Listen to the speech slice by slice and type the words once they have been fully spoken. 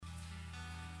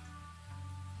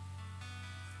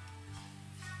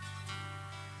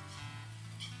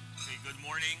Good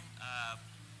morning.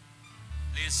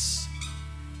 Please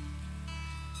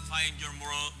find your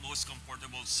most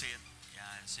comfortable seat.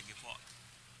 Yan, sige po.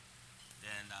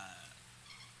 Then,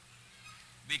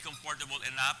 be comfortable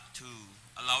enough to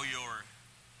allow your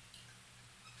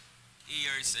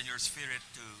ears and your spirit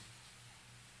to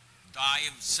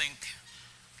dive, sink,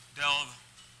 delve,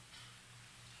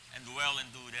 and dwell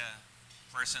into the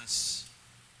presence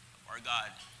of our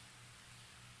God.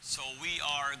 So we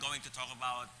are going to talk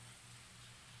about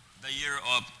the year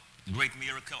of great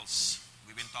miracles.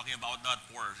 We've been talking about that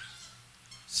for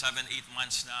 7-8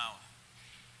 months now.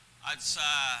 At sa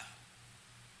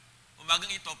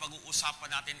umagang ito, pag-uusapan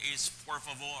natin is por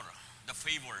favor, the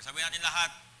favor. Sabihin natin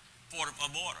lahat, por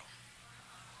favor.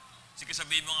 Sige,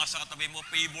 sabihin mo nga sa katabi mo,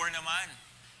 favor naman.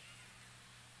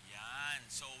 Yan.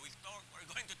 So we're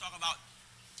going to talk about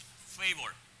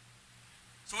favor.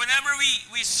 So whenever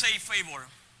we say favor,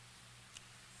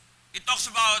 it talks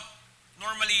about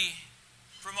normally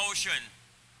promotion.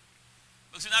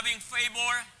 Pag sinabing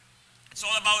favor, it's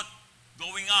all about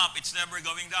going up. It's never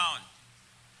going down.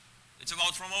 It's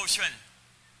about promotion.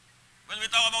 When we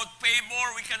talk about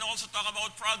favor, we can also talk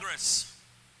about progress.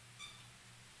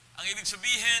 Ang ibig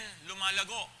sabihin,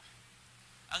 lumalago.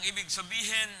 Ang ibig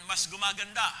sabihin, mas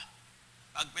gumaganda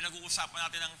pag pinag-uusapan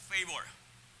natin ang favor.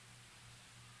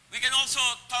 We can also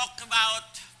talk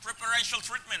about preferential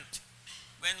treatment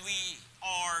when we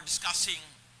are discussing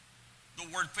the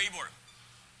word favor.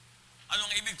 Anong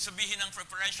ibig sabihin ng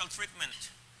preferential treatment?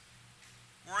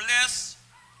 More or less,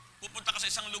 pupunta ka sa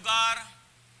isang lugar,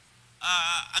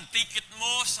 ang ticket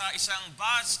mo sa isang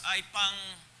bus ay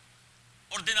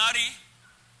pang-ordinary,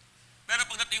 pero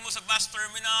pagdating mo sa bus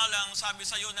terminal, ang sabi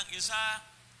sa'yo ng isa,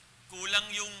 kulang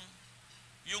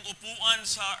yung upuan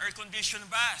sa air-conditioned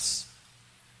bus.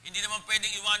 Hindi naman pwedeng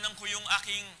iwanan ko yung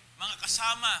aking mga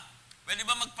kasama. Pwede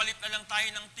ba magpalit na lang tayo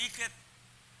ng ticket?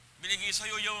 Binigay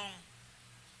sa'yo yung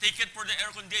ticket for the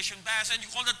air-conditioned bus and you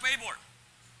call that favor.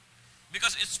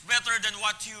 Because it's better than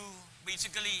what you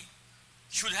basically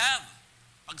should have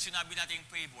pag sinabi natin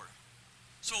favor.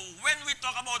 So when we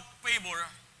talk about favor,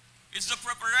 it's the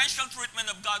preferential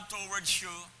treatment of God towards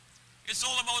you. It's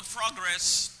all about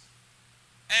progress.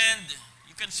 And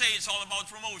you can say it's all about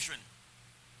promotion.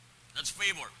 That's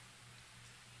favor.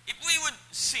 If we would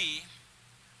see,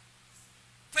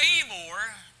 favor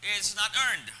is not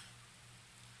earned.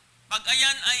 Pag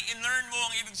ayan ay in-earn mo,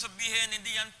 ang ibig sabihin,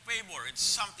 hindi yan favor. It's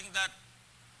something that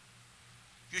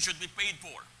you should be paid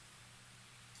for.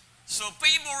 So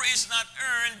favor is not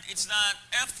earned, it's not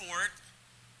effort,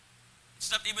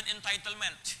 it's not even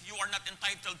entitlement. You are not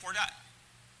entitled for that.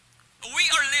 We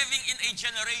are living in a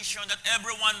generation that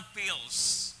everyone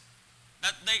feels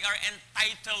that they are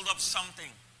entitled of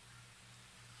something.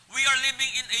 We are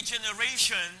living in a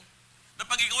generation na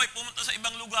pag ikaw ay pumunta sa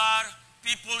ibang lugar,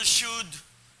 people should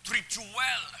treat you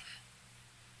well.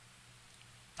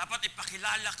 Dapat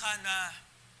ipakilala ka na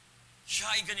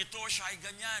siya ay ganito, siya ay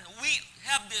ganyan. We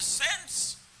have this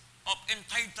sense of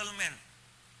entitlement.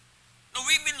 Now,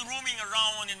 we've been roaming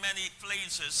around in many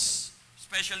places,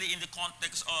 especially in the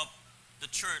context of the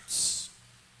church.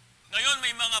 Ngayon,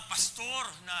 may mga pastor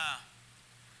na,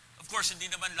 of course, hindi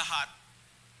naman lahat,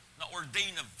 na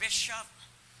ordain na bishop,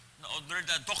 na ordain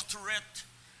na doctorate,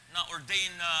 na ordain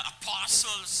na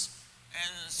apostles,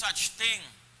 and such thing.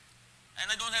 And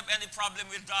I don't have any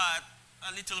problem with that.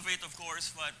 A little bit, of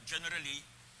course, but generally,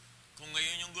 kung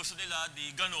ngayon yung gusto nila, di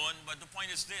ganon. But the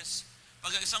point is this,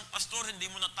 pag isang pastor hindi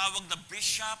mo natawag na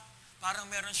bishop, parang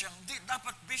meron siyang, hindi,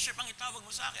 dapat bishop ang itawag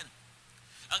mo sa akin.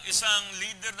 Ang isang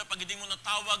leader na pag hindi mo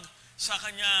natawag sa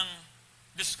kanyang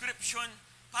description,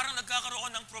 parang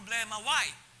nagkakaroon ng problema.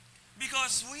 Why?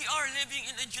 Because we are living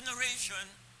in a generation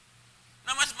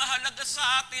na mas mahalaga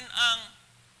sa atin ang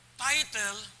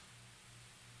title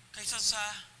kaysa sa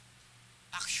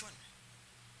action.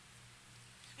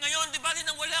 Ngayon, di ba rin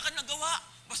nang wala kang nagawa,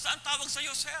 basta ang tawag sa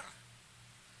iyo, sir.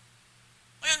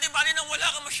 Ngayon, di ba rin nang wala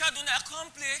kang masyado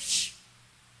na-accomplish,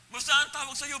 basta ang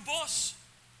tawag sa iyo, boss.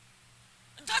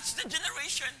 And that's the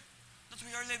generation that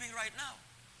we are living right now.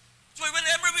 So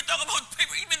whenever we talk about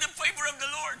favor, even the favor of the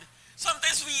Lord,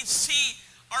 sometimes we see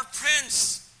our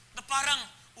friends na parang,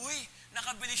 uy,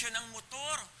 nakabili siya ng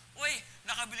motor, uy,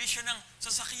 nakabili siya ng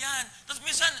sasakyan. Tapos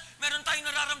minsan, meron tayong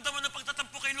nararamdaman na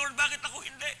pagtatampo kay Lord, bakit ako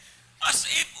hindi? As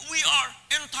if we are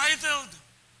entitled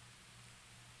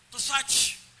to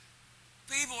such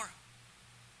favor.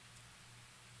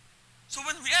 So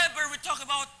whenever we talk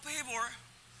about favor,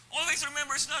 always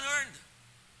remember it's not earned.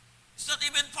 It's not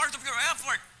even part of your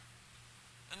effort.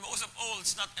 And most of all,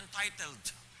 it's not entitled.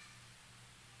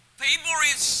 Favor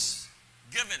is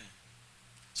given.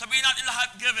 Sabihin natin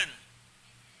lahat, given.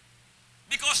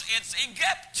 Because it's a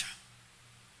gift.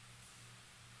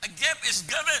 A gift is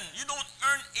given. You don't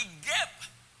earn a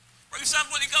gift. For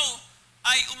example, ikaw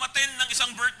ay umattend ng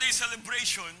isang birthday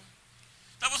celebration,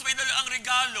 tapos may dala ang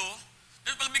regalo,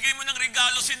 then pagbigay mo ng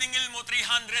regalo, siningil mo,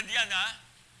 300 yan, ha?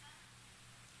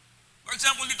 For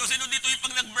example, dito, sino dito yung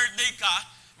pag nag-birthday ka,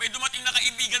 may dumating na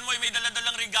kaibigan mo, may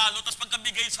dala-dalang regalo, tapos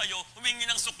pagkabigay sa'yo, humingi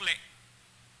ng sukle.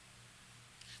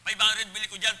 500 bili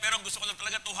ko dyan, pero gusto ko lang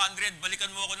talaga 200, balik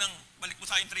mo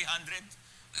sa akin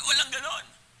 300. Walang ganon.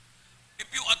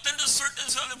 If you attend a certain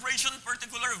celebration,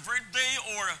 particular birthday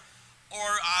or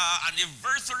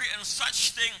anniversary and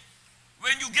such thing,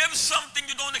 when you give something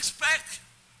you don't expect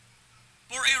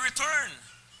for a return,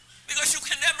 because you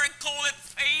can never call it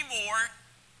favor,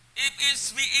 it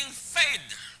is being fed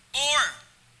or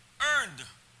earned.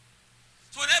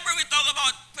 So whenever we talk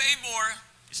about favor,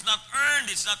 it's not earned,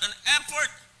 it's not an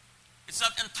effort, it's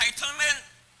not entitlement.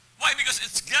 Why? Because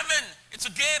it's given, it's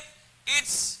a gift,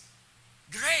 it's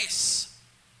grace.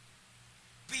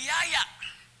 Biyaya.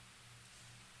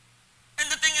 And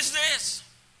the thing is this,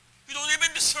 you don't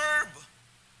even deserve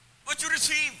what you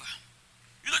receive.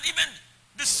 You don't even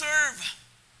deserve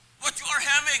what you are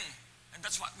having. And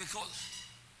that's what we call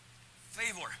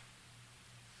favor.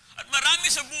 At marami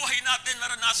sa buhay natin,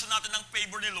 naranasan natin ang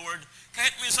favor ni Lord,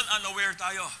 kahit minsan unaware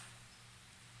tayo.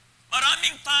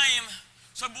 Maraming time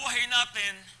sa buhay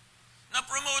natin,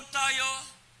 na-promote tayo,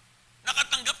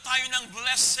 nakatanggap tayo ng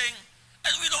blessing,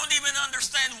 and we don't even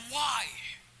understand why.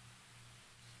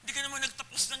 Hindi ka naman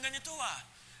nagtapos ng ganito,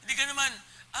 Hindi ka naman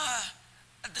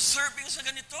deserving sa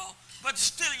ganito, but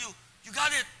still you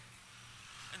got it.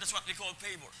 And that's what we call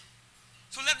favor.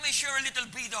 So let me share a little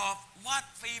bit of what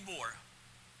favor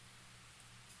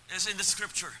is in the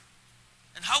scripture.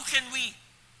 And how can we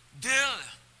deal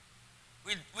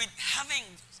with having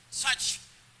such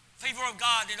favor of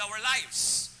God in our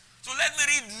lives? So let me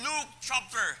read Luke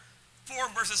chapter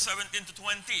 4 verses 17 to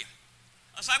 20.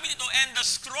 Ang sabi dito, and the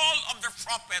scroll of the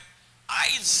prophet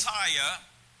Isaiah,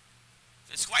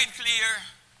 it's quite clear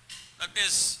that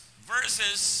this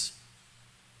verses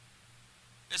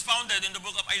is founded in the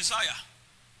book of Isaiah.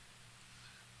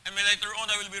 And later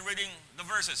on, I will be reading the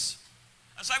verses.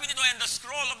 Ang sabi dito, and the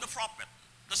scroll of the prophet,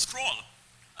 the scroll.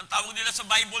 Ang tawag nila sa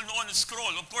Bible noon,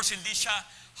 scroll. Of course, hindi siya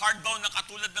hardbound na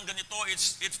katulad ng ganito.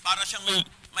 It's para siyang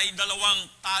may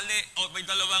dalawang tali o may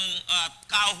dalawang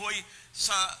kahoy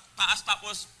sa taas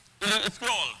tapos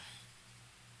scroll.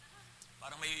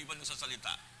 Parang may iba sa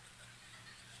salita.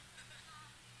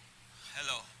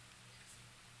 Hello.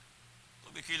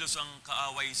 Tumikilos ang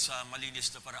kaaway sa malinis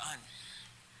na paraan.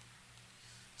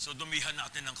 So dumihan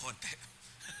natin ng konti.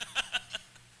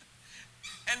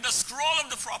 And the scroll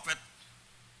of the prophet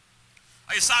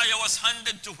Isaiah was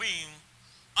handed to him.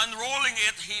 Unrolling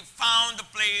it, he found the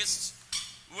place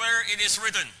where it is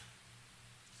written.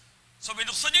 So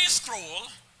binuksan niya yung scroll,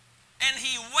 and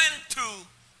he went to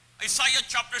Isaiah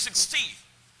chapter 60.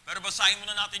 Pero basahin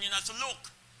muna natin yun nasa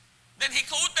Luke. Then he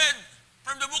quoted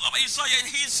from the book of Isaiah,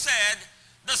 and he said,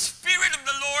 the Spirit of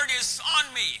the Lord is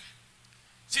on me.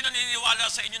 Sino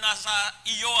naniniwala sa inyo nasa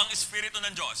iyo ang Espiritu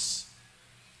ng Diyos?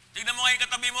 Tignan mo ngayon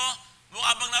katabi mo,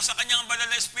 mukha bang nasa kanyang banal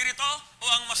na Espiritu o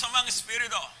ang masamang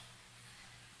Espiritu?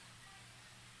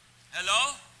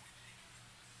 Hello?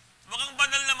 Mukhang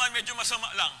banal naman, medyo masama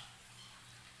lang.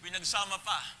 Binagsama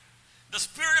pa. The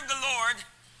Spirit of the Lord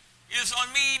is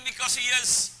on me because He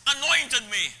has anointed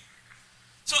me.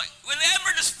 So,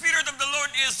 whenever the Spirit of the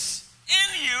Lord is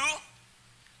in you,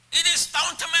 it is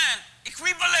tantamount,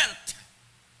 equivalent,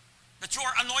 that you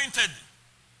are anointed.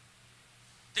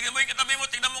 Tingnan mo yung katabi mo,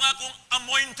 tingnan mo nga kung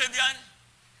anointed yan.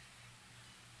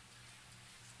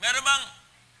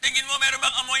 Tingin mo, meron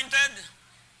bang anointed?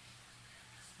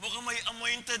 Mukhang may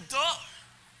anointed to.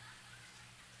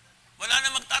 Wala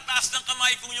na magtataas ng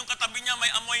kamay kung yung katabi niya may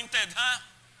anointed, ha?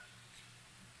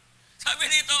 Sabi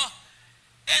dito,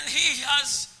 and He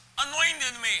has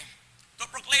anointed me to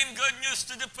proclaim good news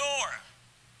to the poor.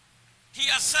 He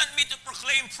has sent me to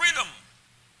proclaim freedom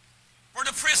for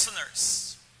the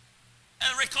prisoners and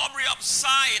recovery of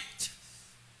sight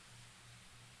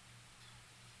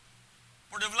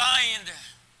for the blind,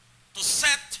 to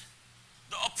set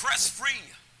the oppressed free,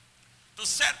 to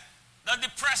set the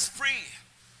depressed free,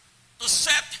 to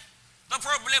set the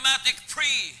problematic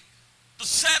free, to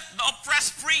set the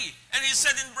oppressed free. And he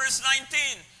said in verse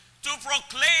 19, to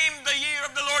proclaim the year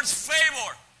of the Lord's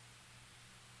favor.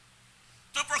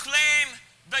 To proclaim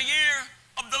the year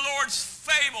of the Lord's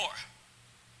favor.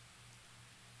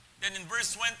 Then in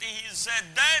verse 20, he said,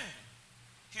 then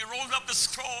he rolled up the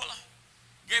scroll,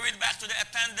 gave it back to the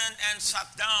attendant, and sat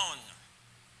down.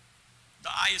 the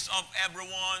eyes of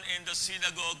everyone in the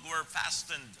synagogue were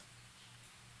fastened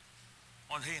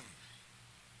on him.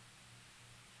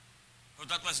 So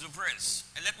that was the verse.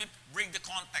 And let me bring the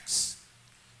context.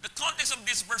 The context of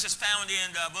this verse is found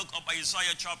in the book of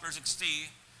Isaiah chapter 60,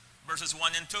 verses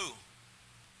 1 and 2.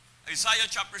 Isaiah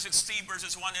chapter 60,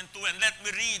 verses 1 and 2. And let me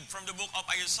read from the book of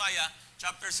Isaiah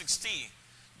chapter 60.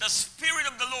 The Spirit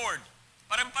of the Lord.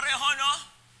 Parang-pareho, no?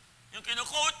 Yung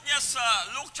kinuquote niya sa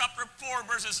Luke chapter 4,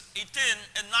 verses 18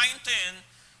 and 19,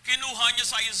 kinuha niya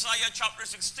sa Isaiah chapter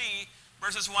 60,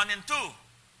 verses 1 and 2.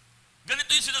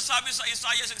 Ganito yung sinasabi sa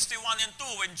Isaiah 61 and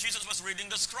 2 when Jesus was reading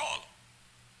the scroll.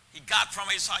 He got from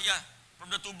Isaiah,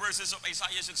 from the two verses of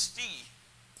Isaiah 61.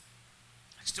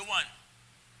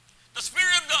 The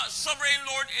Spirit of the Sovereign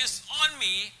Lord is on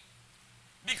me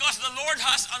because the Lord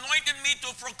has anointed me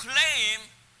to proclaim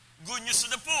good news to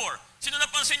the poor. Sino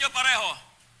napansin niyo pareho?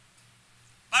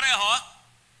 Pareho?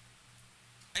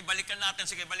 Ay, balikan natin.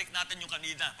 Sige, balik natin yung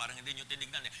kanina. Parang hindi niyo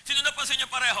tinignan eh. Sino napansin niyo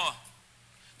pareho?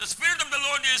 The Spirit of the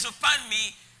Lord is upon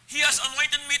me. He has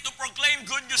anointed me to proclaim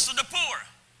good news to the poor.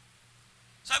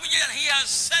 Sabi niya, He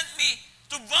has sent me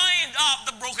to bind up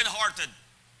the brokenhearted.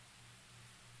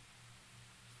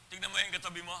 Tignan mo yung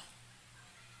katabi mo.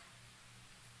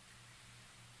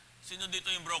 Sino dito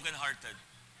yung broken-hearted?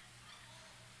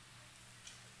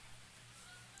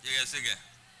 Sige.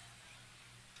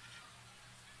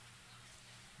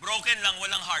 Broken lang,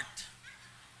 walang heart.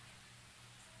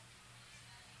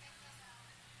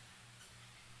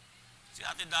 Si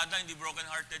Ate Dada, hindi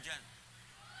broken-hearted yan.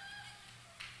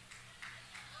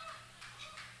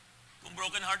 Kung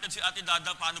broken-hearted si Ate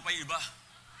Dada, paano pa yung iba?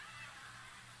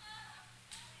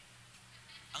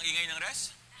 Ang ingay ng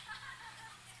res?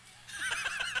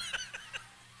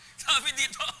 Sabi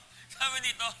dito,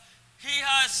 He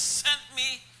has sent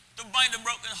me to bind the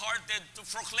brokenhearted, to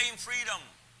proclaim freedom.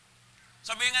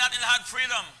 Sabihin nga natin lahat,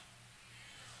 freedom.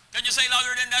 Can you say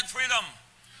louder than that, freedom?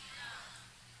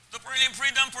 To proclaim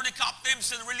freedom for the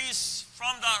captives and release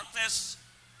from darkness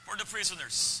for the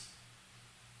prisoners.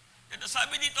 Then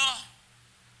sabi dito,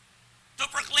 to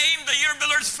proclaim the year of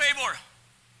the Lord's favor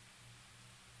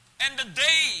and the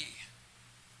day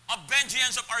of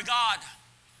vengeance of our God,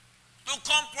 to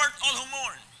comfort all who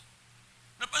mourn.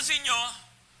 Napansin nyo,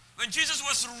 when Jesus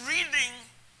was reading,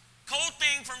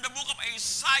 quoting from the book of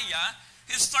Isaiah,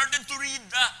 he started to read,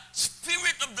 the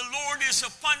Spirit of the Lord is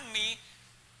upon me,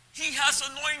 He has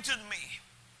anointed me.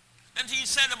 Then he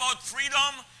said about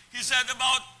freedom, he said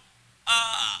about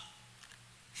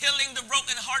healing the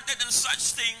brokenhearted and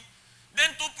such thing, then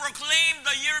to proclaim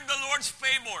the year of the Lord's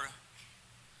favor.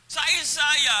 Sa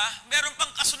Isaiah, meron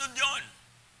pang kasunod yon.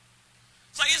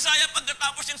 Sa Isaiah,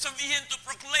 pagkatapos niyang sabihin to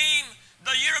proclaim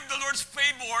the year of the Lord's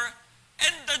favor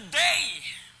and the day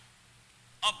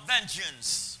of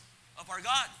vengeance of our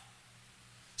God.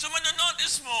 So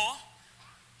manonotice mo,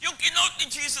 yung kinote ni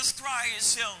Jesus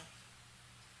Christ, yung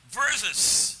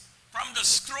verses from the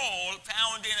scroll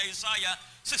found in Isaiah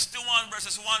 61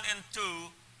 verses 1 and 2,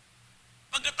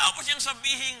 pagkatapos niyang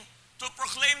sabihin to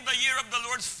proclaim the year of the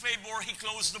Lord's favor, he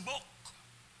closed the book.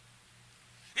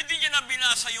 Hindi niya na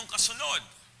binasa yung kasunod.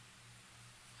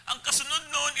 Ang kasunod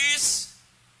noon is,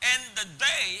 and the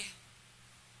day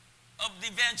of the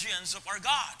vengeance of our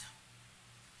God.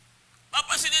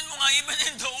 Papansinin mo nga, even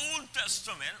in the Old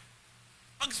Testament,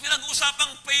 pag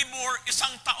pinag-usapang favor,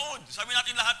 isang taon. Sabi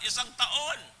natin lahat, isang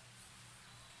taon.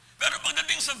 Pero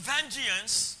pagdating sa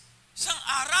vengeance, isang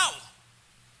araw.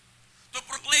 To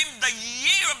proclaim the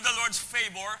year of the Lord's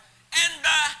favor and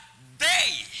the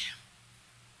day.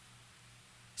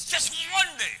 It's just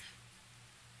one day.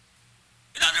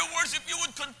 In other words, if you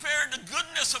would compare the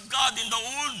goodness of God in the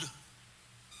old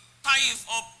type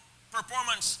of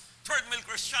performance, third mill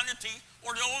Christianity,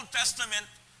 or the Old Testament,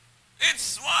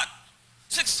 it's what?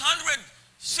 364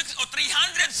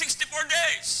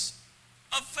 days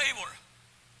of favor.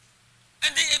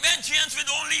 And the vengeance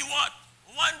with only what?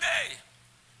 One day.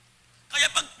 Kaya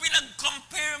pag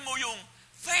pinag-compare mo yung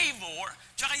favor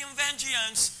tsaka yung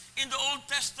vengeance in the Old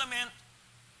Testament,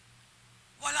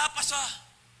 wala pa sa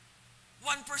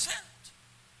 1%.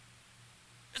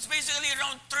 It's basically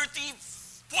around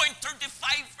 30.35%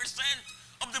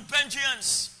 of the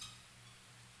vengeance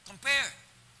compared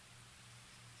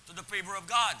to the favor of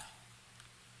God.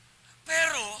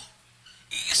 Pero,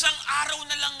 iisang araw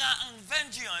na lang nga ang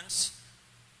vengeance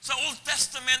sa Old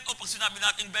Testament, o pag sinabi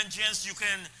natin vengeance, you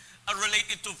can relate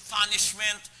it to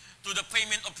punishment, to the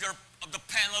payment of the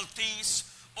penalties,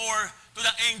 or to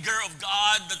the anger of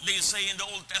God that they say in the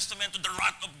Old Testament, to the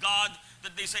wrath of God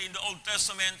that they say in the Old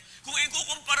Testament. Kung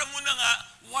ikukumpara mo na nga,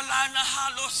 wala na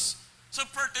halos Sa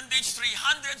percentage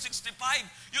 365,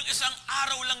 yung isang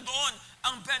araw lang doon,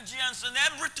 ang vengeance and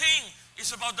everything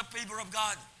is about the favor of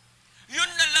God. Yun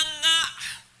na lang nga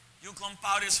yung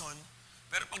comparison.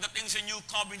 Pero pagdating sa New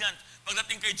Covenant,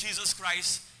 pagdating kay Jesus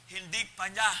Christ, hindi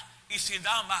pa niya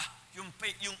isinama yung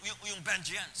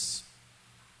vengeance.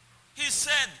 He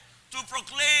said to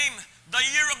proclaim the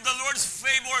year of the Lord's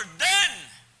favor. Then,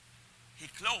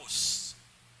 he closed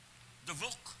the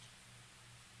book.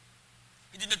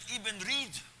 He did not even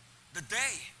read the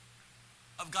day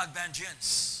of God's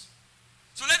vengeance.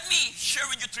 So let me share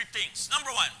with you three things.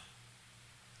 Number one,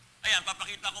 ayan,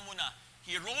 papakita ko muna.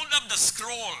 He rolled up the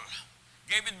scroll,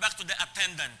 gave it back to the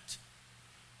attendant.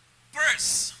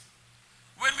 First,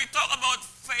 when we talk about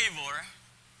favor,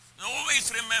 always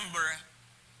remember,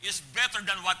 is better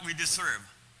than what we deserve.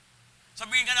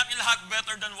 Sabihin ka natin lahat,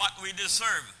 better than what we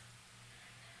deserve.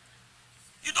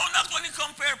 You don't actually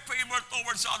compare favor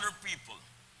towards other people.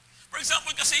 For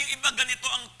example, kasi yung iba ganito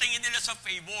ang tingin nila sa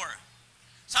favor.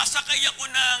 Sasakay ako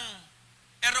ng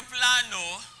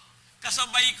eroplano,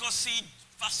 kasabay ko si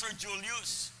Pastor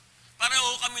Julius.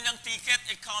 Pareho kami ng ticket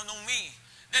economy.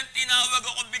 Then tinawag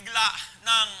ako bigla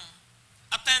ng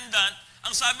attendant.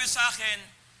 Ang sabi sa akin,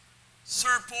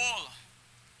 Sir Paul,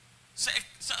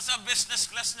 sa business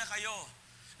class na kayo.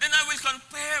 Then I will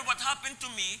compare what happened to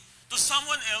me to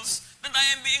someone else that I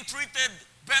am being treated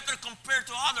better compared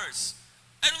to others.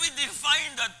 And we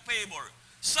define that favor.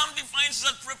 Some defines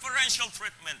that preferential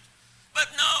treatment. But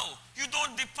no, you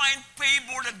don't define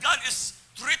favor that God is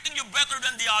treating you better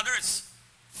than the others.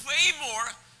 Favor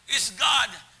is God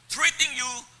treating you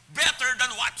better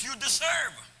than what you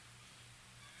deserve.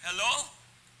 Hello?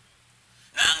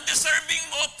 Na ang deserving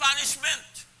mo,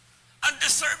 punishment. Ang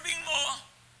deserving mo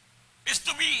is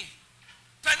to be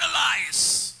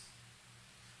penalized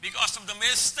because of the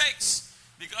mistakes,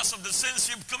 because of the sins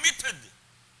you've committed,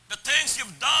 the things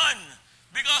you've done,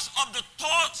 because of the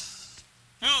thoughts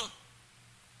you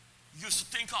used to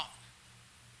think of.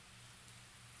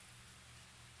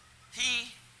 He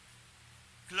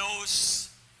closed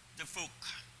the book.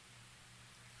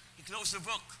 He closed the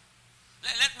book.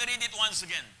 Let me read it once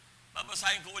again.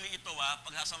 Babasahin ko uli ito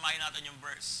pagsasamahin natin yung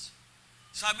verse.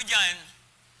 Sabi diyan,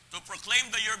 to proclaim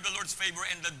the year of the Lord's favor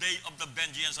and the day of the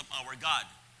vengeance of our God.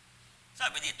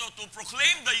 Sabi dito, to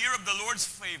proclaim the year of the Lord's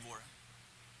favor.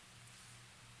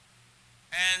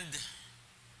 And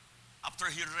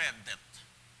after he read that,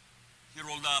 he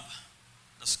rolled up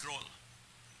the scroll.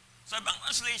 Sa ibang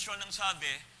translation, ang sabi,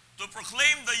 to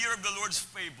proclaim the year of the Lord's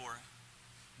favor,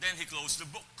 then he closed the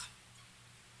book.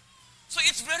 So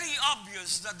it's very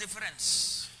obvious the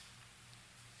difference.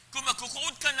 Kung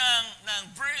magkukode ka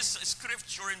ng verse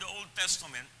scripture in the Old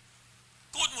Testament,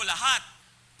 quote mo lahat.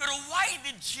 Pero why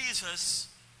did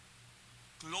Jesus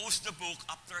close the book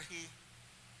after he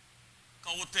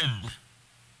quoted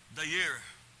the year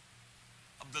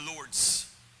of the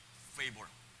Lord's favor?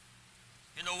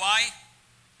 You know why?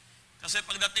 Kasi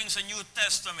pagdating sa New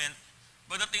Testament,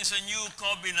 pagdating sa New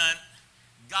Covenant,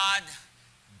 God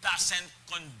doesn't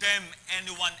condemn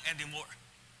anyone anymore.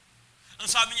 Ang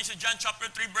sabi niya sa John chapter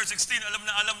 3 verse 16,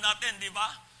 alam natin, di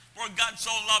ba? For God so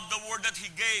loved the world that He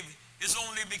gave His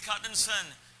only begotten Son,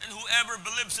 and whoever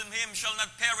believes in Him shall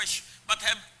not perish, but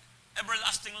have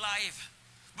everlasting life.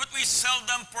 But we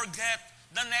seldom forget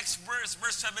the next verse,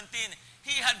 verse 17.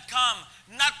 He had come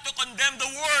not to condemn the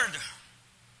world,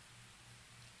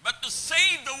 but to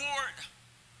save the world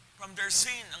from their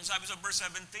sin. Ang sabi sa verse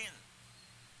 17.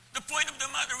 The point of the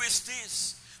matter is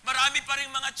this. Marami pa rin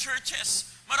mga churches,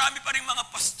 marami pa rin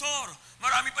mga pastor,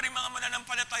 marami pa rin mga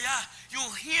mananampalataya. You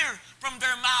hear from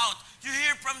their mouth, you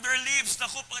hear from their lips,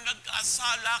 naku, pag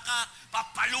nagkasala ka,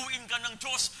 papaluin ka ng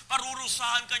Diyos,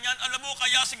 parurusahan ka niyan. Alam mo,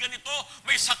 kaya si ganito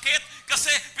may sakit kasi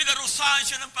pinarusahan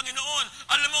siya ng Panginoon.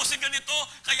 Alam mo, si ganito,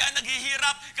 kaya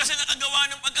naghihirap kasi nakagawa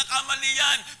ng pagkakamali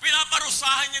yan.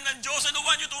 Pinaparusahan niya ng Diyos. And I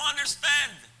want you to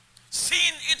understand,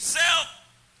 sin itself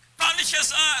punishes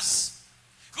us.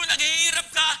 Kung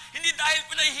naghihirap ka, hindi dahil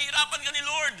pinahihirapan ka ni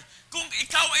Lord. Kung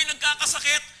ikaw ay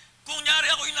nagkakasakit, kung nyari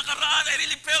ako yung nakaraan, I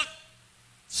really felt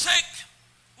sick.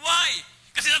 Why?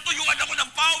 Kasi natuyuan ako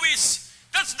ng pawis.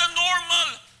 That's the normal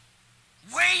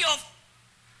way of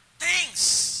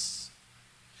things.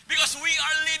 Because we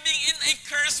are living in a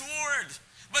cursed world.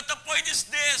 But the point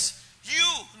is this, you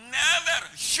never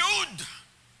should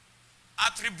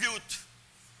attribute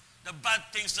the bad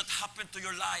things that happen to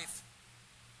your life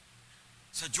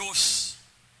sa Diyos.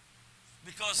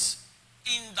 Because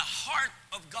in the heart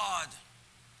of God,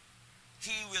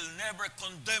 He will never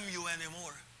condemn you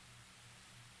anymore.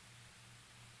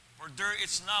 For there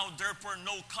is now therefore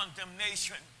no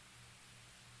condemnation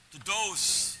to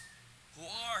those who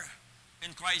are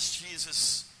in Christ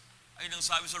Jesus. Ayun ang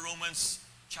sabi sa Romans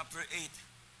chapter 8,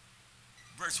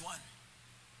 verse 1.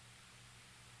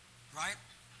 Right?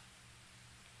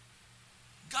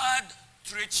 God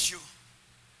treats you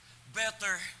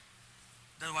better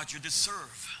than what you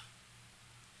deserve.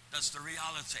 That's the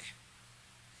reality.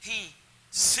 He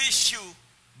sees you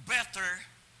better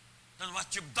than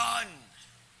what you've done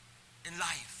in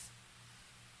life.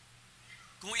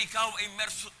 Kung ikaw ay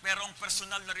merong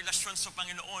personal na relasyon sa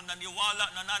Panginoon,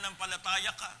 naniwala,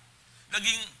 nananampalataya ka,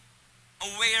 naging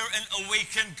aware and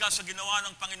awakened ka sa ginawa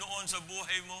ng Panginoon sa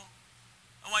buhay mo,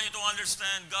 I want you to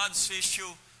understand, God sees you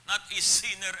not a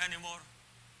sinner anymore.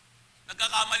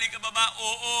 Nagkakamali ka ba?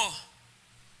 Oo.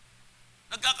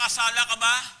 Nagkakasala ka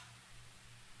ba?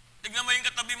 Tignan mo yung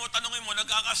katabi mo, tanungin mo,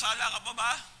 nagkakasala ka pa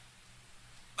ba?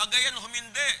 Pag ganyan,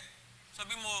 humindi.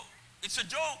 Sabi mo, it's a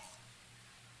joke.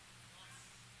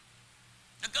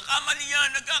 Nagkakamali yan,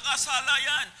 nagkakasala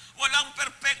yan. Walang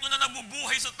perpekto na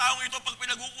nabubuhay sa taong ito pag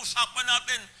pinag-uusapan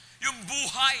natin yung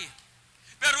buhay.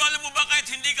 Pero alam mo ba, kahit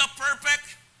hindi ka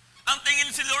perfect, ang tingin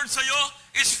si Lord sa'yo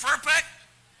is perfect.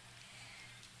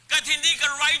 Kahit hindi ka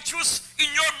righteous in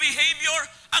your behavior,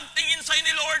 ang tingin sa'yo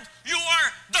ni Lord, you are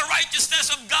the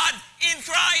righteousness of God in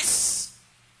Christ.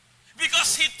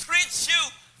 Because He treats you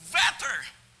better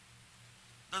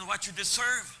than what you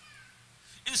deserve.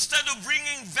 Instead of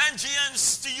bringing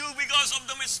vengeance to you because of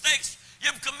the mistakes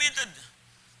you've committed,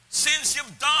 sins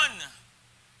you've done,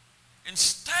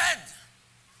 instead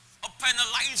of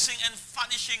penalizing and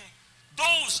punishing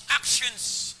those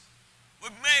actions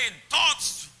we've made,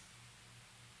 thoughts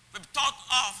we've thought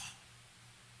of,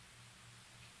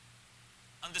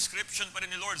 ang description pa rin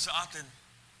ni Lord sa atin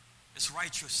is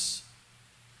righteous,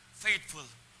 faithful.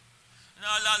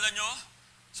 Naalala nyo,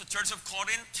 sa Church of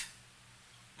Corinth,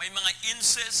 may mga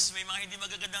incest, may mga hindi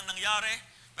magagandang nangyari,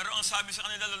 pero ang sabi sa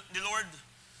kanila ni Lord,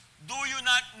 do you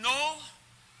not know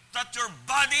that your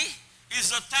body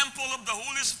is a temple of the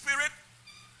Holy Spirit?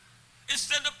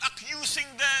 Instead of accusing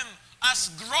them as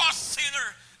gross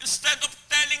sinner, instead of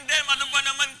telling them, ano ba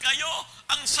naman kayo,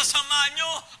 ang sasama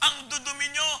nyo, ang dudumi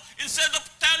nyo, instead of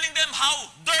telling them how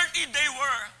dirty they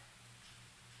were,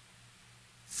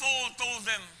 Paul told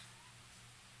them,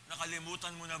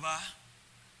 nakalimutan mo na ba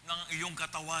ng iyong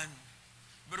katawan?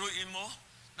 Biruin mo,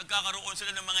 nagkakaroon sila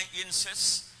ng mga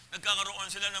incest, nagkakaroon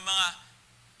sila ng mga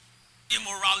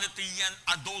immorality and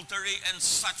adultery and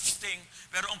such thing.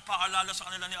 Pero ang paalala sa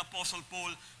kanila ni Apostle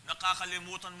Paul,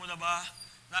 nakakalimutan mo na ba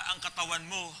na ang katawan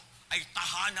mo ay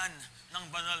tahanan ng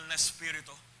banal na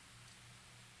espiritu?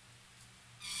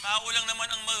 Tao lang naman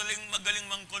ang magaling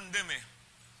mang-condemn eh.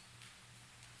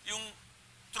 Yung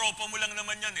tropa mo lang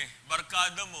naman yan eh,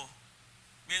 barkada mo,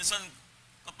 minsan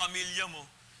kapamilya mo,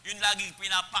 yung laging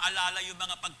pinapaalala yung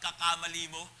mga pagkakamali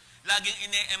mo, laging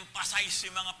ine-emphasize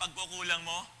yung mga pagkukulang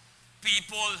mo.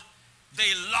 People,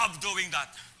 they love doing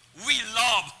that. We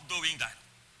love doing that.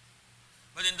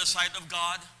 But in the sight of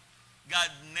God,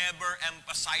 God never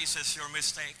emphasizes your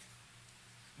mistake.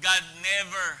 God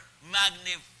never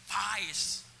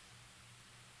magnifies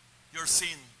your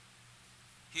sin.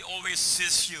 He always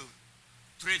sees you,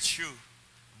 treats you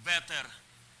better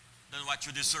than what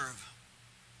you deserve.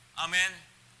 Amen?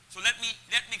 So let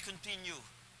me continue.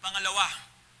 Pangalawa,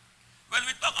 when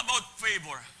we talk about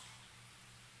favor,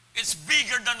 it's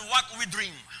bigger than what we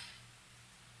dream.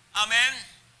 Amen?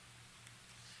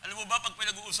 Alam mo ba, pag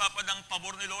pinag-uusapan ng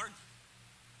pabor ni Lord,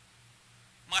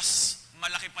 mas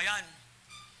malaki pa yan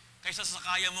kaysa sa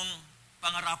kaya mong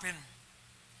pangarapin.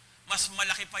 Mas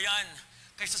malaki pa yan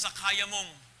kaysa sa kaya mong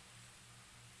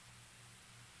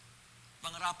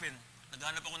pangarapin.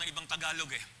 Naghanap ako ng ibang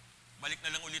Tagalog eh. Balik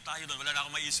na lang ulit tayo doon. Wala na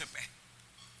akong maisip eh.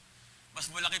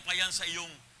 Mas malaki pa yan sa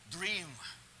iyong dream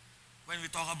when we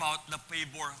talk about the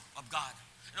favor of God.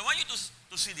 And I want you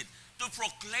to see it. To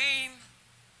proclaim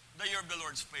the year of the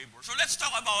Lord's favor. So let's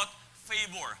talk about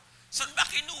favor. Saan ba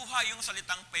kinuha yung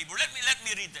salitang favor? Let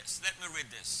me read this. Let me read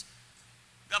this.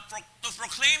 To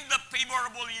proclaim the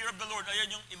favorable year of the Lord.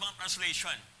 Ayan yung ibang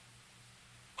translation.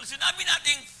 Pag sinabi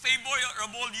nating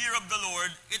favorable year of the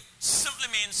Lord, it simply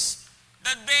means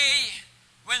the day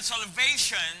when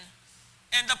salvation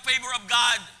and the favor of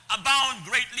God abound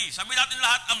greatly. Sabi natin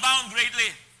lahat, abound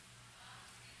greatly.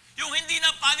 Yung hindi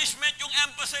na punishment yung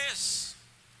emphasis.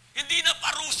 Hindi na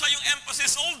parusa yung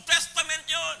emphasis. Old Testament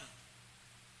yon.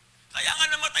 Kaya nga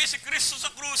namatay si Kristo sa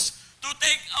krus to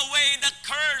take away the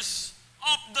curse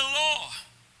of the law.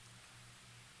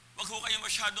 Wag ho kayo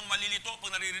masyadong malilito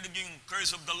pag naririnig yung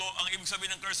curse of the law. Ang ibig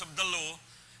sabihin ng curse of the law,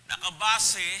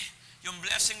 nakabase yung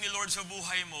blessing ni Lord sa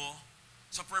buhay mo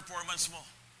sa performance mo.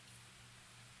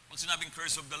 Pag sinabing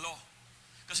curse of the law.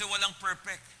 Kasi walang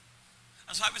perfect.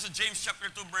 Ang sabi sa James chapter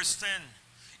 2 verse 10,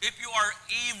 if you are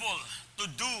able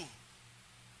to do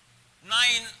 9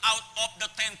 out of the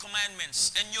 10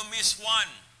 commandments and you miss one,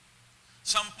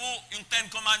 10 yung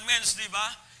 10 commandments, di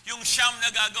ba? Yung siyam na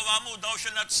gagawa mo, thou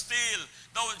shall not steal,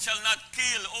 thou shall not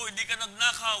kill, o hindi ka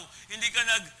nagnakaw, hindi ka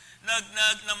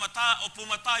namata o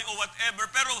pumatay o whatever,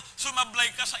 pero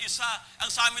sumablay ka sa isa. Ang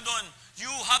sabi doon,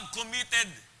 you have committed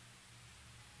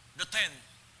the 10.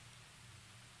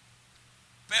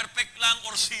 Perfect lang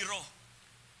or zero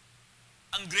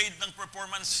ang grade ng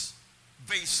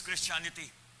performance-based Christianity.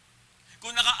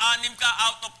 Kung naka-anim ka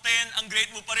out of 10, ang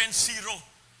grade mo pa rin zero.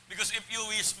 Because if you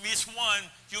miss one,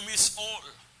 you miss all.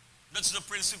 That's the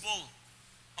principle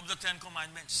of the 10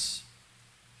 Commandments.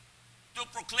 To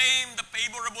proclaim the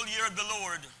favorable year of the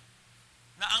Lord,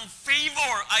 na ang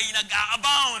favor ay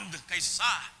nag-a-abound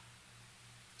kaysa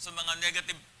sa mga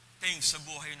negative things sa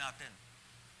buhay natin.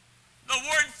 The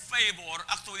word favor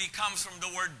actually comes from the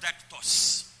word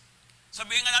dektos.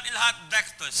 Sabihin nga natin lahat,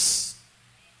 dektos.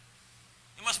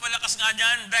 Yung mas malakas nga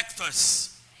dyan,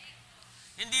 dektos.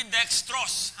 Hindi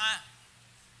dextrose, ha?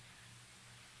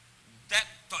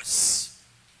 Dektos,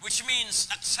 which means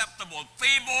acceptable.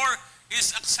 Favor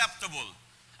is acceptable.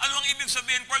 Ano ang ibig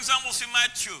sabihin? For example, si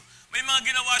Matthew, may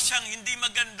mga ginawa siyang hindi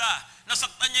maganda.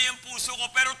 Nasaktan niya yung puso ko,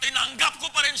 pero tinanggap ko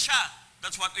pa rin siya.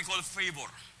 That's what we call favor.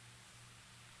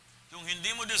 Yung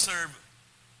hindi mo deserve,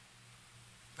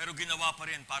 pero ginawa pa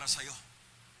rin para sa'yo.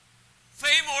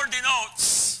 Favor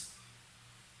denotes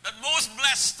that most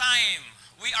blessed time,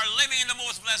 we are living in the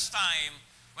most blessed time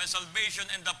when salvation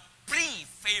and the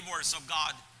pre-favors of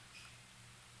God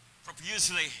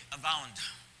profusely abound.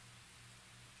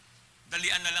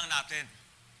 Dalian na lang natin.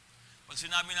 Pag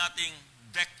sinabi nating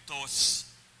dektos,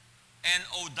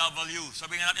 N-O-W,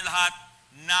 sabihin natin lahat,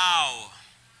 now.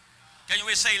 Can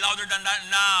we say louder than that?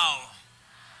 Now.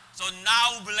 So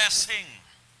now blessing.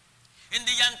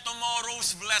 Hindi yan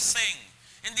tomorrow's blessing.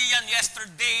 Hindi yan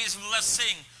yesterday's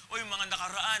blessing. O yung mga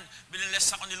nakaraan,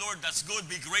 biniless ako ni Lord, that's good,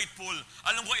 be grateful.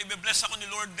 Alam ko, i-bless ako ni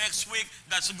Lord next week,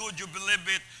 that's good, you believe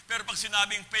it. Pero pag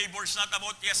sinabing favor, it's not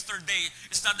about yesterday,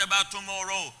 it's not about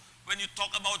tomorrow. When you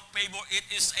talk about favor, it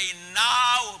is a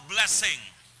now blessing.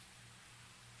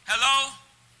 Hello?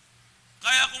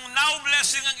 Kaya kung now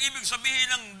blessing ang ibig sabihin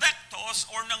ng dektos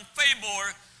or ng favor,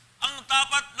 ang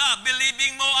dapat na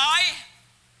believing mo ay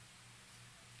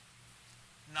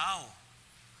now.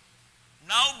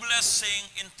 Now blessing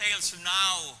entails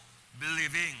now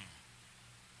believing.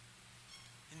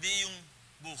 Hindi yung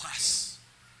bukas.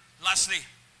 Lastly.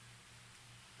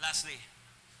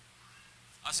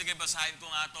 Sige, basahin ko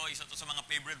nga to. Isa to sa mga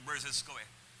favorite verses ko eh.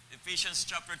 Ephesians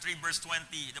chapter 3 verse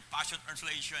 20, the Passion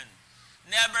Translation.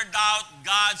 Never doubt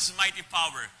God's mighty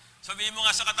power. Sabihin mo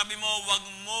nga sa katabi mo, huwag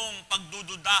mong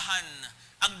pagdududahan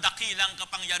ang dakilang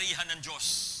kapangyarihan ng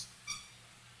Diyos.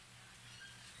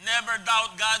 Never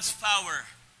doubt God's power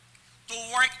to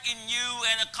work in you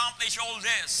and accomplish all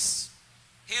this.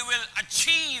 He will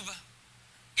achieve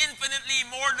infinitely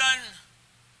more than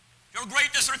your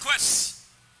greatest requests.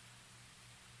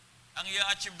 Ang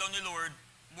i-achieve daw ni Lord,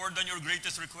 more than your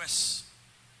greatest requests.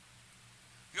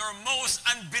 Your most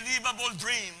unbelievable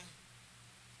dream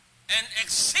and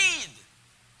exceed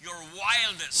your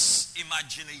wildest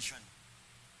imagination.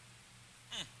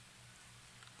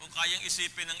 Kung kayang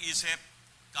isipin ng isip,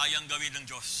 kayang gawin ng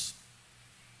Diyos.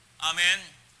 Amen?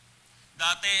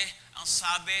 Dati, ang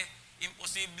sabi,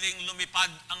 imposibleng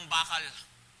lumipad ang bakal.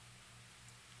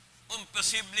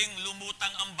 Imposibleng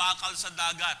lumutang ang bakal sa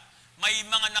dagat. May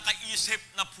mga nakaisip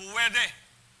na pwede.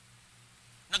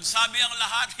 Nagsabi ang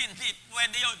lahat, hindi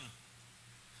pwede yun.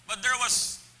 But there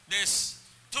was this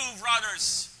 2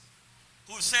 brothers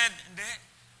who said, hindi,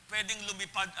 pwedeng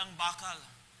lumipad ang bakal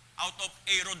out of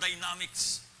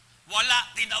aerodynamics.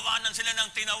 Wala, tinawanan sila ng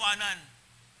tinawanan.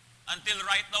 Until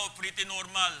right now, pretty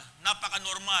normal.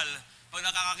 Napaka-normal. Pag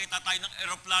nakakakita tayo ng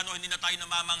eroplano, hindi na tayo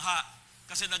namamangha.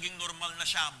 Kasi naging normal na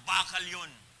siya. Bakal yun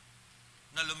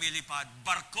na lumilipad.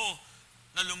 Barko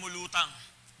na lumulutang.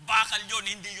 Bakal yun,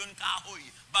 hindi yun kahoy.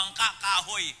 Bangka,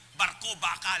 kahoy. Barko,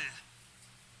 bakal.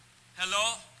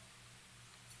 Hello?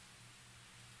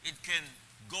 It can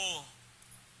go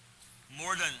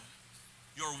more than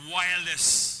your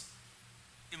wildest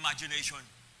imagination.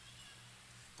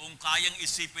 Kung kayang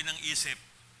isipin ng isip,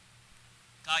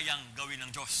 kayang gawin ng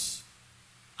Diyos.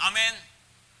 Amen?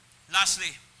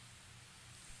 Lastly,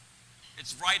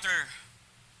 it's brighter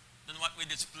than what we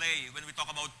display when we talk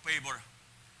about favor.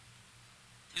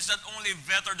 It's not only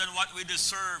better than what we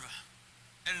deserve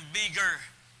and bigger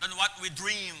than what we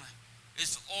dream,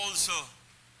 it's also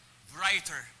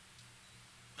brighter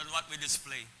than what we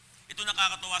display. Ito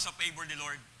nakakatuwa sa favor ni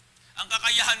Lord. Ang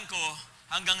kakayahan ko,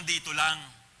 hanggang dito lang.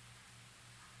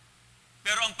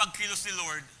 Pero ang pagkilos ni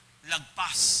Lord,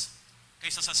 lagpas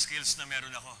kaysa sa skills na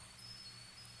meron ako.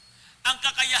 Ang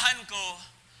kakayahan ko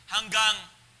hanggang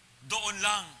doon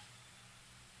lang.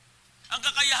 Ang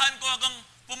kakayahan ko hanggang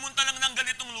pumunta lang ng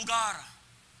ganitong lugar.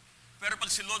 Pero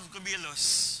pag si Lord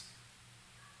kumilos,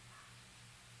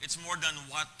 it's more than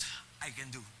what I can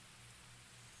do.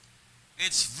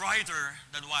 It's brighter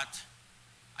than what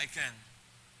I can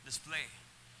display.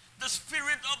 The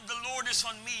Spirit of the Lord is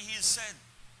on me, He said.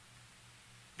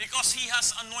 Because He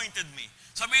has anointed me.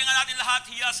 Sabihin nga natin lahat,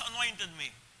 He has anointed me.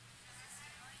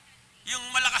 Yung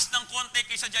malakas ng konti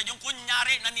kaysa dyan, yung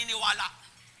kunyari naniniwala.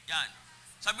 Yan.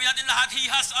 Sabihin natin lahat, He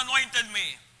has anointed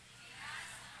me.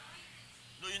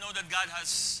 Do you know that God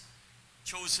has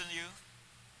chosen you?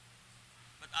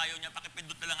 But ayaw niya,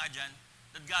 pakipindot na lang nga dyan,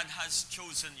 that God has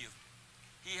chosen you.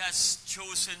 He has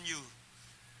chosen you.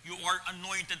 You are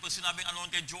anointed. Pag sinabing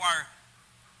anointed, you are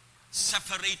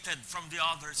separated from the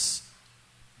others.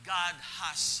 God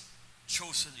has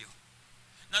chosen you.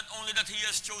 Not only that He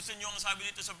has chosen you, ang sabi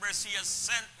dito sa verse, He has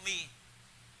sent me.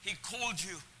 He called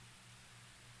you.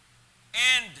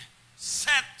 And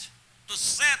set the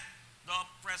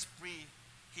oppressed free.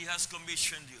 He has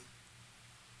commissioned you.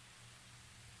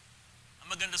 Ang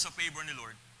maganda sa favor ni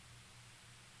Lord,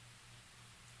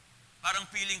 parang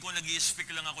feeling ko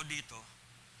nag-i-speak lang ako dito.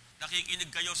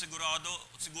 Nakikinig kayo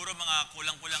siguro mga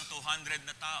kulang-kulang 200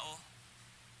 na tao.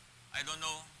 I don't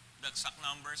know the exact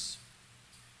numbers.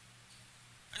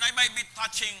 And I might be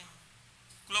touching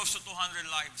close to 200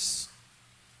 lives.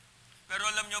 Pero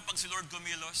alam nyo, pag si Lord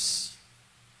kumilos,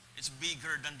 it's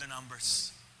bigger than the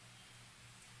numbers.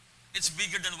 It's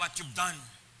bigger than what you've done.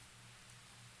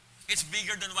 It's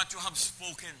bigger than what you have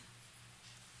spoken.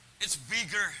 It's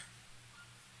bigger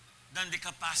than the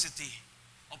capacity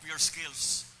of your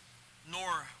skills,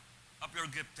 nor of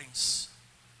your giftings.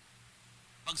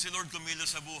 Pag si Lord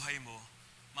kumilos sa buhay mo,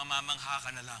 mamamangha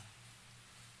ka na lang.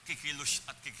 Kikilos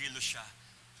at kikilos siya.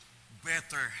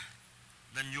 Better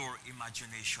than your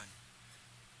imagination.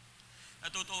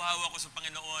 Natutuwa ako sa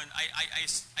Panginoon.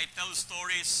 I tell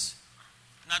stories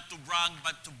not to brag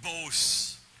but to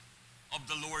boast of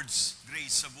the Lord's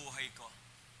grace sa buhay ko.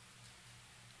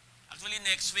 Actually,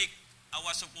 next week, I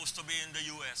was supposed to be in the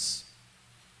US.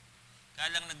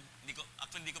 Kaya lang,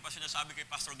 hindi ko pa sinasabi kay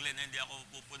Pastor Glenn na hindi ako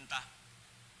pupunta.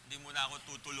 Hindi muna ako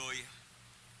tutuloy.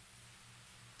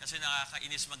 Kasi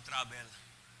nakakainis mag-travel.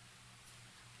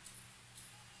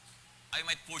 I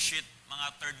might push it mga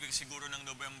third week siguro ng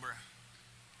November.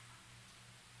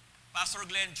 Pastor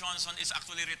Glenn Johnson is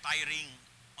actually retiring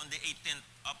on the 18th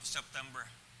of September.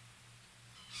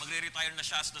 Magre-retire na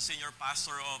siya as the senior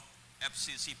pastor of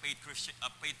FCC, Faith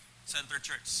Center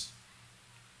Church.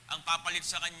 Ang papalit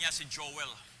sa kanya si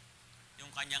Joel,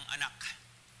 yung kanyang anak.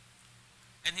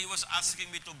 And he was asking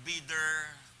me to be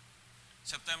there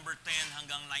September 10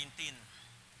 hanggang 19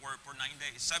 for 9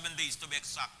 days, 7 days to be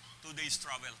exact, 2 days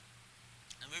travel.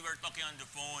 And we were talking on the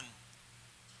phone.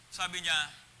 Sabi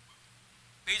niya,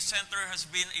 Faith Center has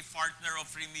been a partner of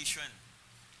Remission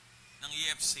ng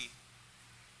EFC.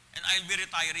 And I'll be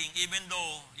retiring even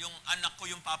though yung anak ko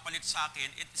yung papalit sa akin,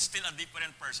 it's still a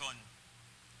different person.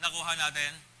 Nakuha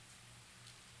natin?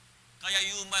 Kaya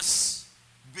you must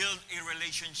build a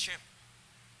relationship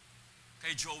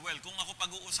kay Joel. Kung ako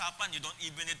pag-uusapan, you don't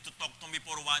even need to talk to me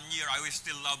for 1 year. I will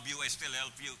still love you. I still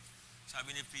help you.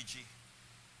 Sabi ni PG.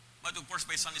 But of course,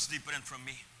 my son is different from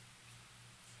me.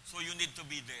 So you need to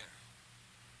be there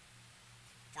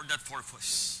for that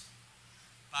purpose.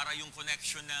 Para yung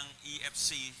connection ng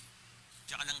EFC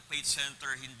tsaka ng Faith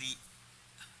Center hindi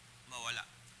mawala.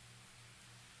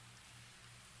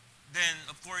 Then,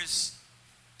 of course,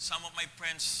 some of my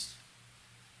friends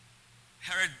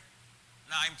heard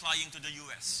na I'm flying to the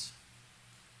US.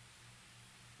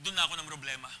 Doon na ako ng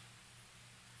problema.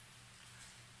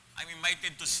 I'm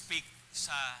invited to speak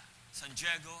sa San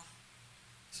Diego,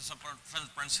 sa San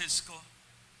Francisco,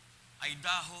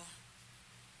 Idaho,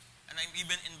 and I'm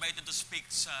even invited to speak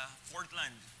sa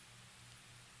Portland.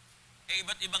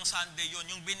 Iba't ibang Sunday yun.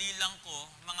 Yung binilang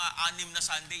ko, mga 6 na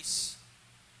Sundays.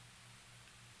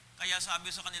 Kaya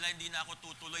sabi sa kanila, hindi na ako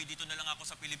tutuloy. Dito na lang ako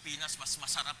sa Pilipinas. Mas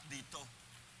masarap dito.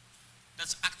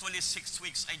 That's actually 6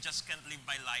 weeks. I just can't live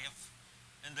my life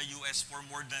in the US for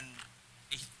more than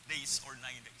 8 days or 9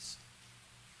 days.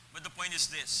 But the point is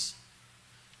this.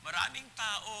 Maraming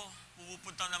tao,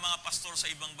 pupunta ng mga pastor sa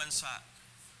ibang bansa.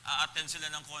 A-attend sila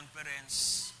ng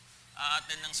conference,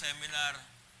 a-attend ng seminar,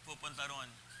 pupunta ron.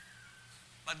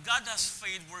 But God has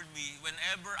favored me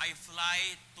whenever I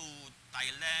fly to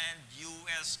Thailand,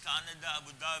 US, Canada,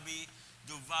 Abu Dhabi,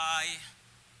 Dubai,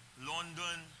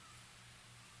 London.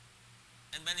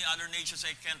 and many other nations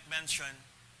I can't mention,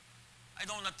 I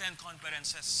don't attend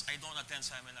conferences. I don't attend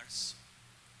seminars.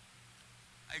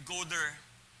 I go there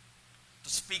to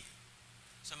speak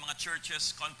sa mga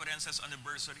churches, conferences,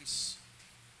 anniversaries.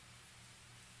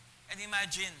 And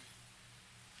imagine,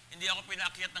 hindi ako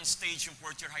pinaakyat ng stage yung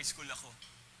fourth year high school ako.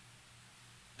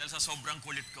 Dahil sa sobrang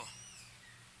kulit ko.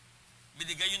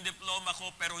 Binigay yung diploma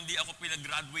ko pero hindi ako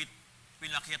pinag-graduate,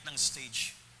 pinaakyat ng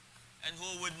stage. And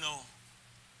who would know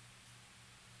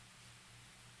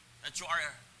that you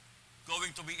are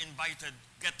going to be invited,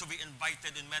 get to be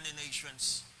invited in many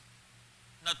nations,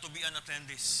 not to be an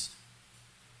attendee,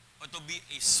 but to be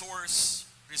a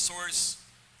resource,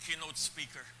 keynote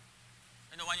speaker.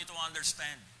 And I want you to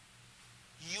understand,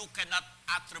 you cannot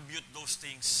attribute those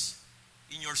things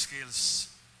in your skills.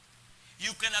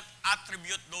 You cannot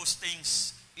attribute those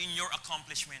things in your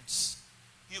accomplishments.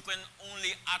 You can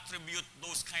only attribute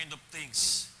those kind of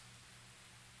things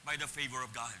by the favor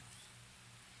of God.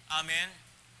 Amen?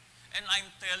 And I'm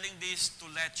telling this to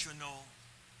let you know,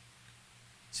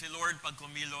 si Lord pag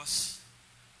kumilos,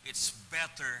 it's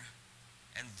better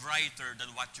and brighter than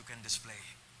what you can display.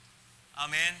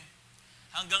 Amen?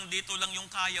 Hanggang dito lang yung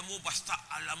kaya mo, basta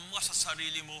alam mo sa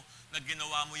sarili mo na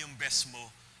ginawa mo yung best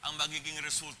mo, ang magiging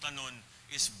resulta nun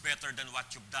is better than what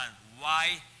you've done.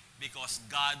 Why? Because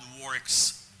God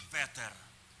works better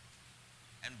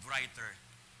and brighter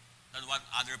than what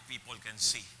other people can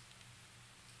see.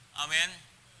 Amen?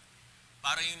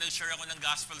 Parang yung nag-share ako ng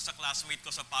gospel sa classmate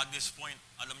ko sa Paddy's Point.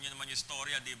 Alam niyo naman yung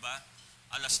storya, di ba?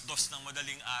 2:00 ng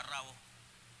madaling araw.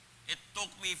 It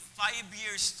took me 5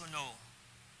 years to know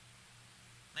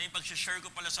na yung pag-share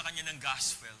ko pala sa kanya ng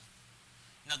gospel,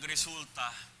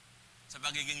 nagresulta sa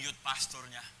pagiging youth pastor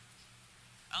niya.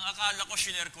 Ang akala ko,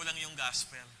 shinare ko lang yung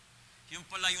gospel. Yung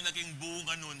pala yung naging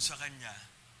bunga nun sa kanya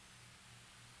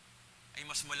ay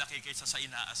mas malaki kaysa sa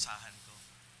inaasahan ko.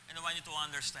 And I want you to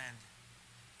understand,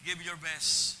 give your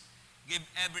best. Give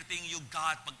everything you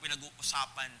got pag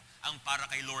pinag-uusapan ang para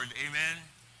kay Lord. Amen?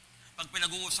 Pag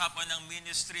pinag-uusapan ng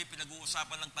ministry,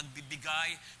 pinag-uusapan ng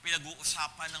pagbibigay,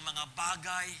 pinag-uusapan ng mga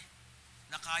bagay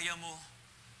na kaya mo,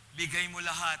 bigay mo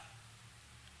lahat.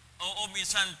 Oo,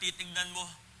 minsan titignan mo,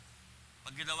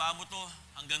 pag ginawa mo to,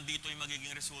 hanggang dito yung magiging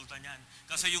resulta niyan.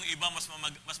 Kasi yung iba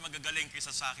mas magagaling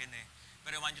kaysa sa akin eh.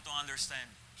 Pero I want you to understand,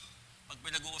 pag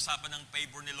pinag-uusapan ng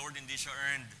favor ni Lord, hindi siya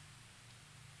earned.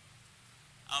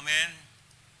 Amen?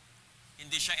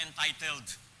 Hindi siya entitled.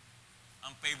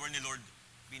 Ang favor ni Lord,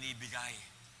 binibigay.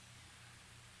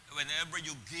 Whenever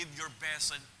you give your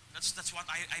best, and that's what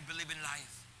I believe in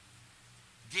life.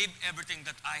 Give everything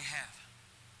that I have.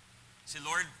 Si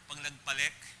Lord, pag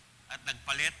nagpalit at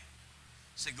nagpalit,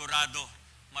 sigurado,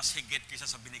 mas higit kaysa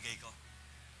sa binigay ko.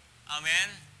 Amen?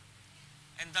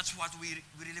 And that's what we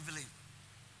really believe.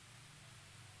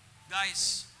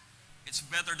 Guys, it's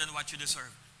better than what you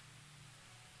deserve.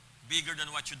 Bigger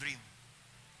than what you dream.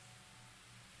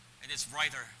 And it's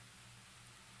brighter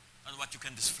than what you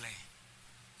can display.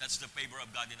 That's the favor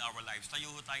of God in our lives. Tayo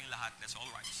tayong lahat. Let's all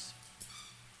rise.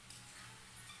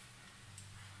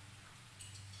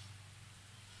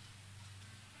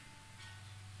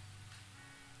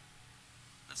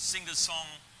 Let's sing the song,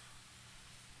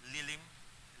 Lilim.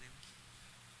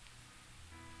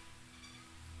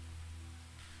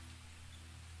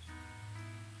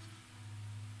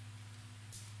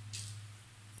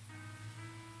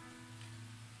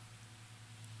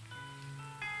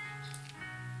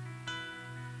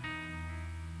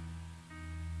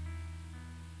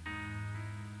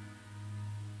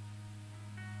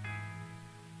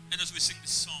 And as we sing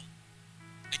this song,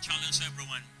 I challenge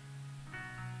everyone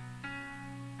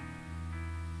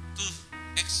to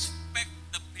expect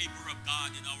the favor of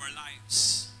God in our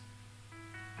lives.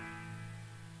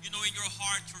 You know, in your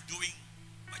heart, you're doing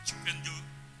what you can do.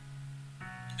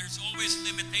 And there's always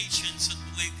limitations that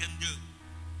we can do.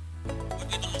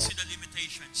 But we don't see the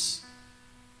limitations.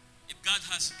 If God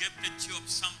has gifted you of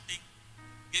something,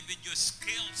 given you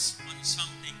skills on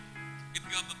something, if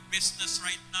you have a business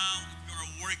right now, if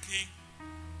you're working,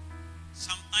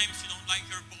 sometimes you don't like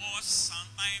your boss,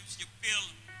 sometimes you feel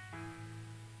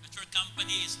that your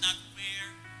company is not fair.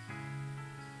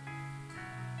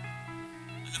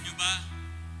 Alam nyo ba,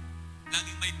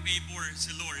 laging may favor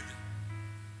si Lord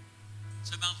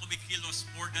sa mga kumikilos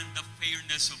more than the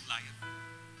fairness of life.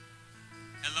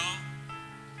 Hello?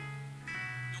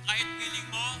 Yung kahit feeling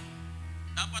mo,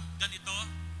 dapat ganito,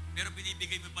 pero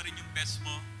binibigay mo pa rin yung best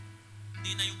mo,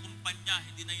 hindi na yung kumpanya,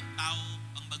 hindi na yung tao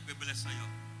ang magbe-bless sa'yo.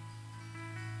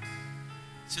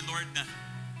 Si Lord na.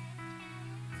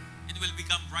 It will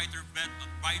become brighter,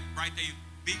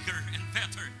 bigger, and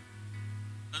better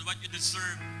than what you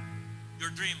deserve, your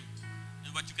dream.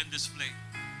 and what you can display.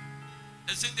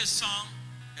 Let's sing this song.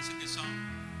 Let's sing this song.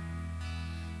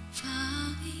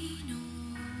 Panginoon,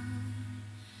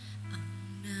 ang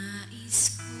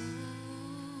nais ko,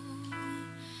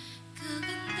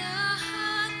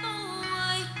 kagandahan mo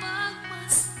ay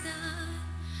pagmasdan,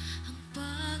 ang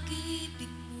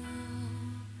pag-ibig mo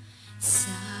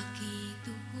sa aking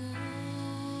tugon.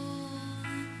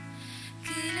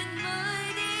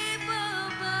 Kailanman di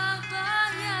pababayaan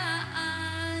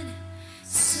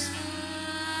sa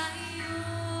iyo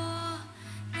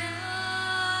naman.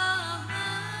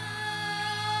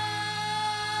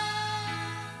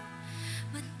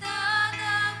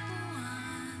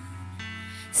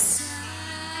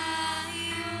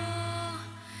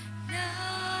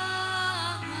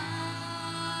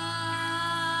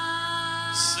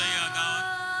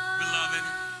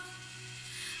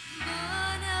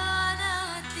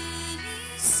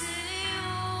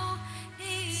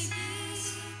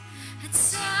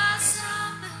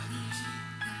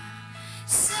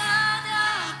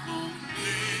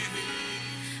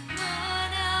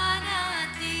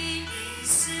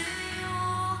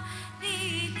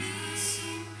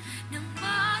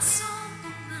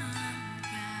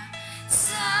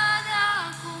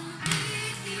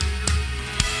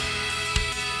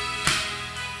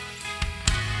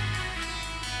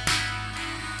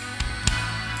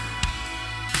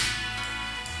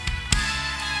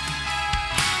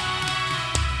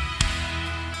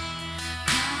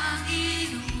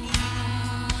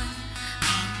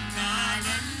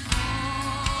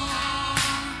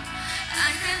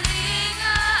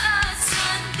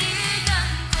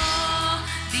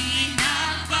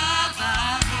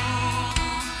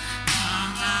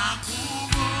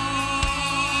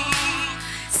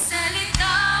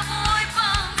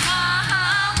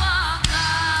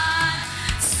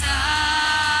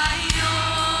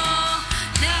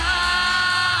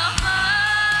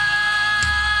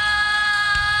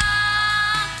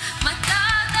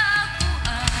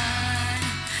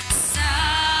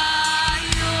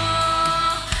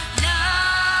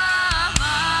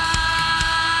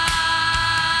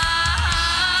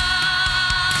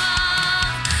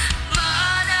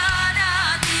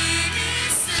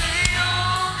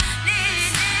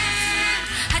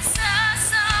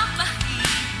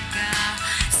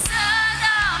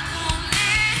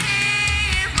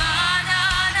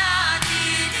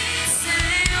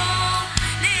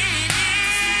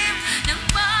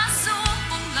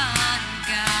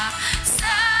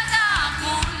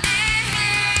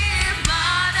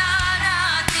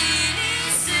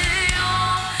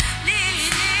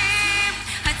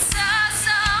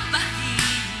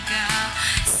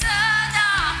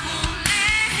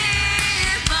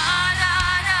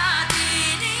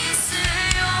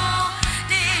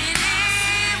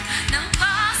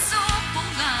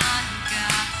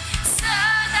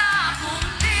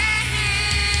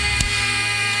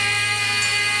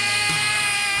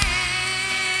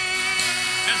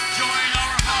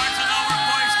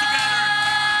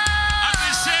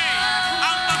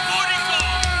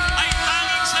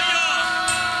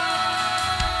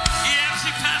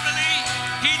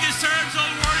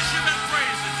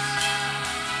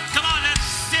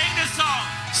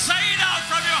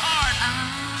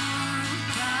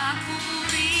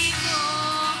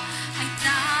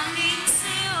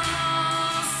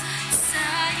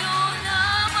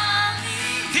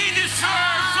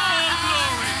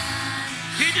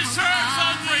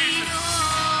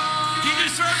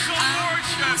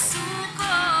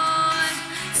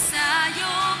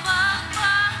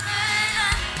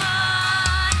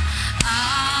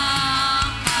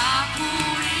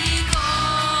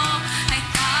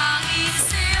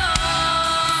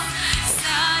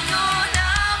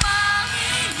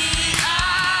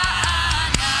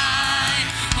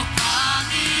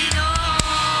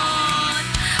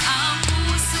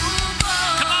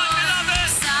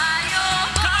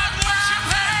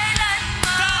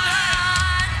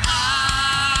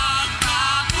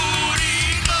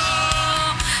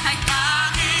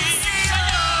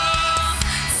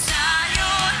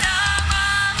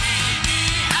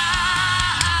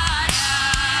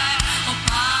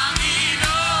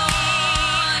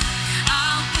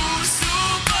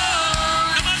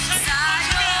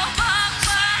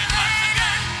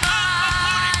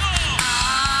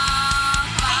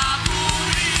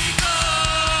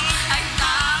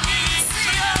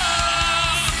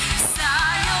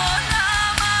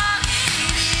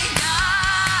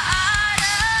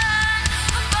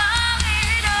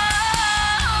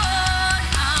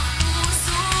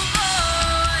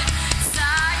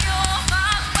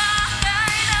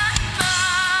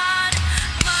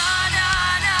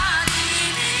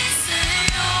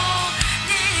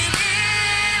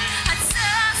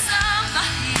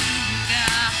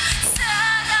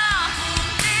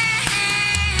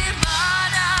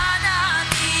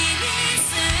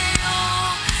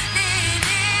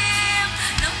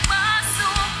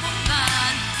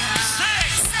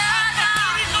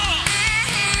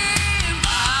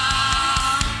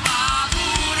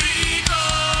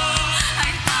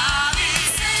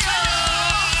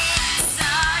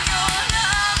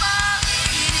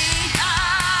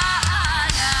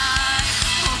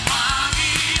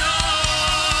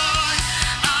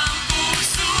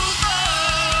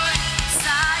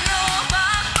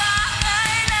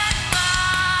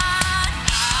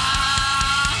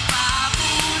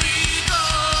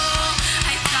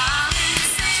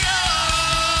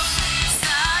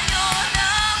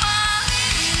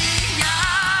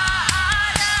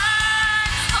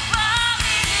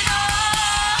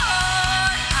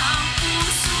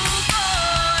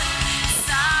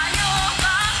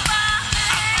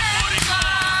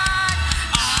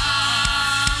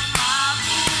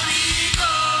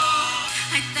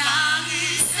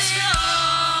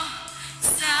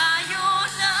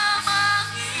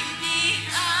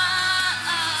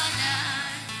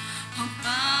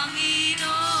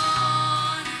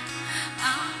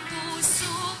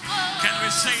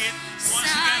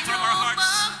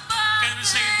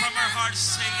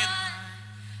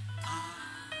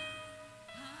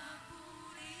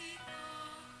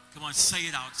 on, say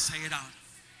it out, say it out.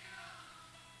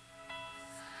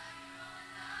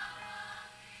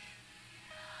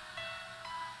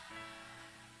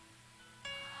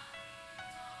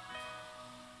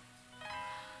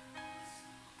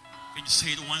 Can you say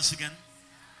it once again?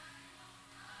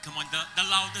 Come on, the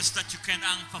loudest that you can,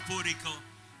 ang papuri ko.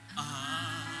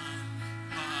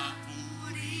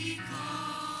 Papuri ko,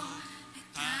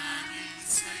 tanging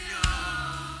sa'yo.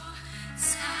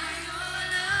 sa'yo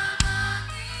lamang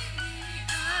iniaalay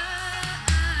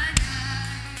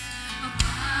ang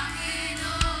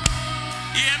Panginoon.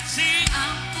 EMC,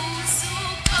 Ang puso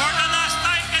ko for the last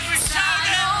time, can we shout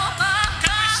it? Can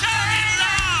we shout it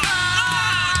loud?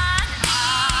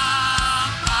 Ang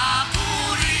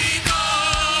papuri ko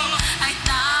ay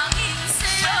tanging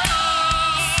sa'yo.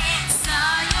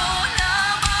 Sa'yo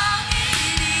lamang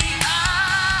iniaalay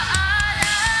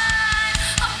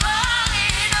ang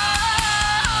Panginoon.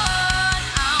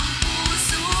 Ang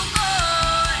puso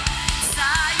ko'y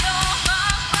sa'yo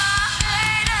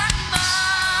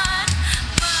magpakailanman.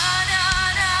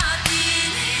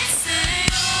 Mananatili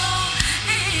sa'yo,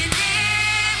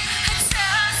 lilim at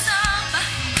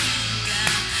sasambahin ka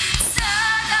sa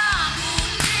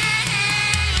dakong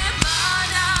dilim.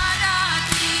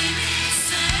 Mananatili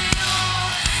sa'yo,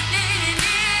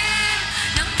 lilim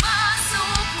nang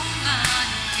masupungan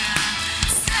ka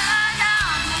sa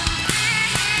dakong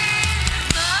dilim.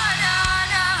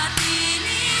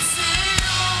 Mananatili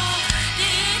sa'yo,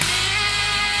 lilim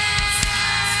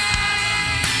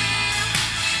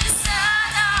sa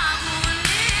dakong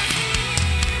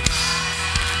dilim.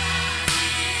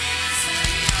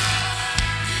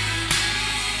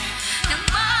 Nang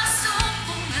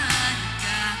masumpungan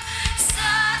ka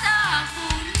sa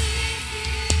dakong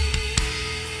dilim.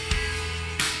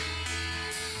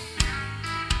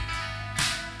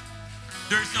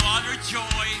 There's no other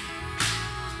joy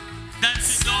than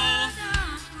to know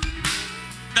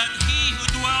that he who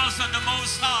dwells on the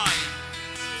Most High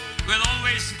will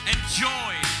always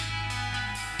enjoy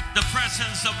the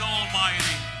presence of the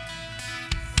Almighty.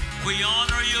 We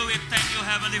honor you, we thank you,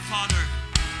 Heavenly Father.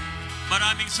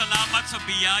 Maraming salamat sa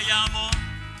biyaya mo.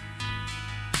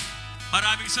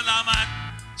 Maraming salamat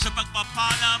sa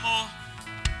pagpapala mo.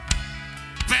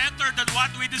 Better than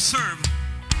what we deserve.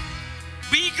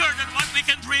 Bigger than what we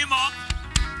can dream of.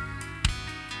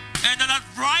 And a lot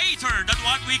brighter than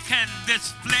what we can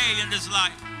display in this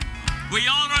life. We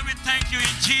honor, we thank you.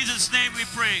 In Jesus' name we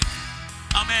pray.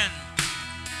 Amen.